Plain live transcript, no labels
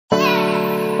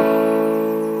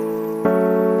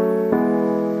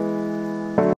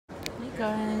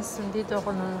nandito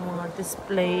ako ng mga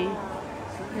display.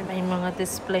 May mga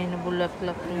display na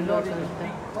bulaklak yung maganda.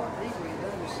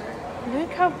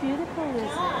 Look how beautiful is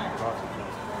it?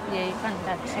 Yeah, you can't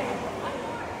touch it.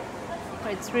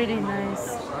 But it's really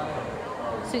nice.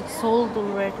 So it's sold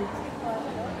already.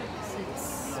 So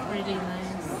it's really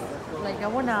nice. Like I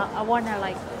want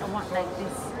like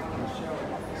this.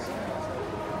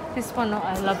 This one,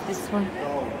 I love this one.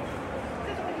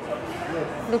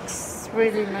 Looks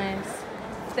really nice.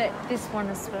 This one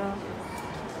as well.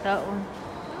 That one.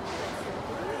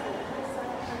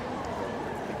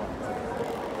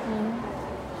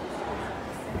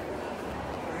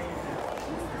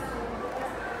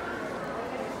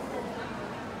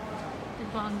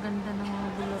 Diba ang ganda ng mga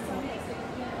bulaklak?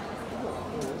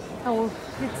 Oh,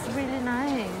 it's really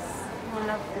nice. I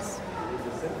love this.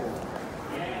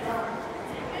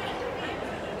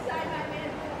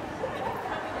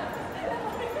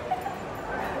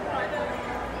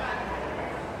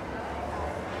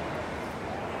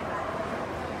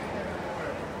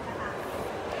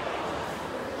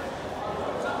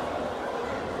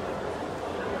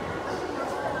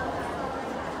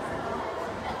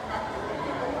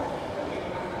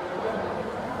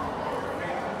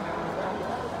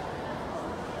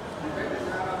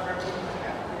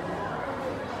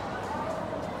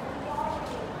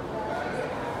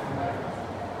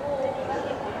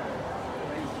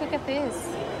 Look at this.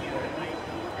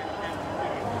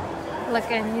 Like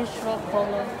an unusual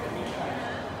color.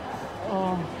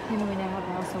 Oh, you know, when I have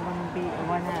also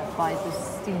wanna buy these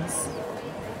things.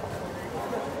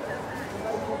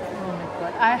 Oh my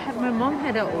god. My mom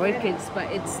had an orchids,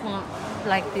 but it's not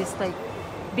like this, like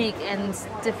big and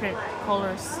different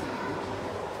colors.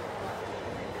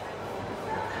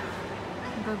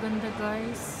 Gaganda,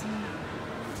 guys.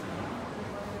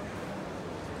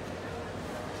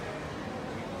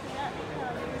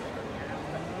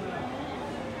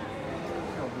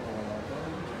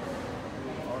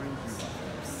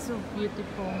 So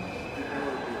beautiful.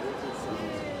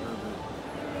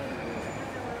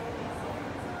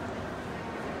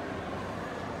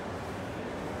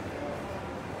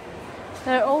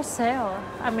 They're all sale.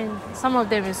 I mean, some of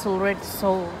them is already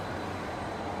sold.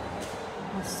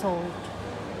 Sold.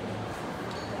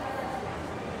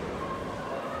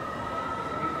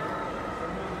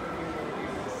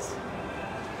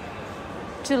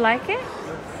 Do you like it?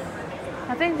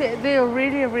 I think they're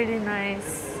really, really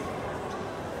nice.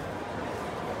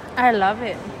 I love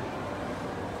it.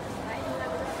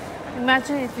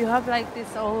 Imagine if you have like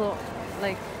this all,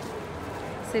 like,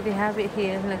 say they have it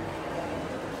here, like,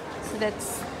 so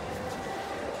that's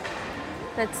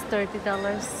 $30.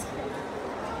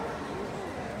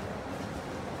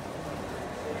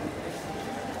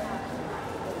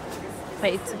 But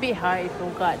it's a bit hard if you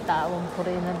got that one put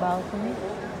in the balcony,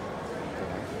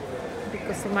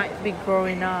 because it might be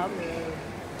growing up.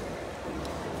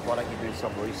 Why don't you do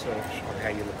some research on how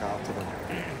you look after them?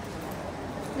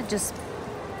 Just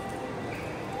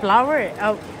flower it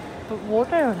out, put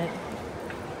water on it,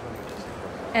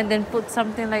 and then put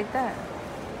something like that.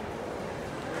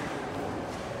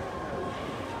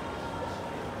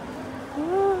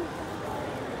 Ooh,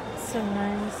 so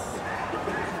nice.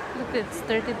 Look, it's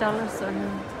 $30 on it.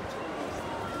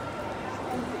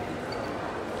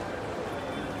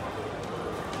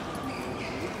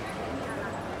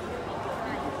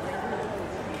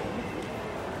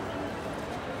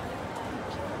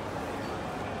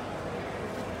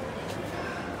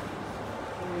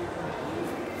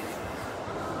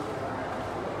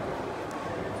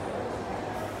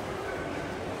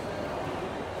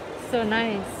 So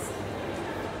nice.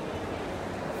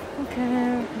 Okay,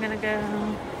 I'm gonna go.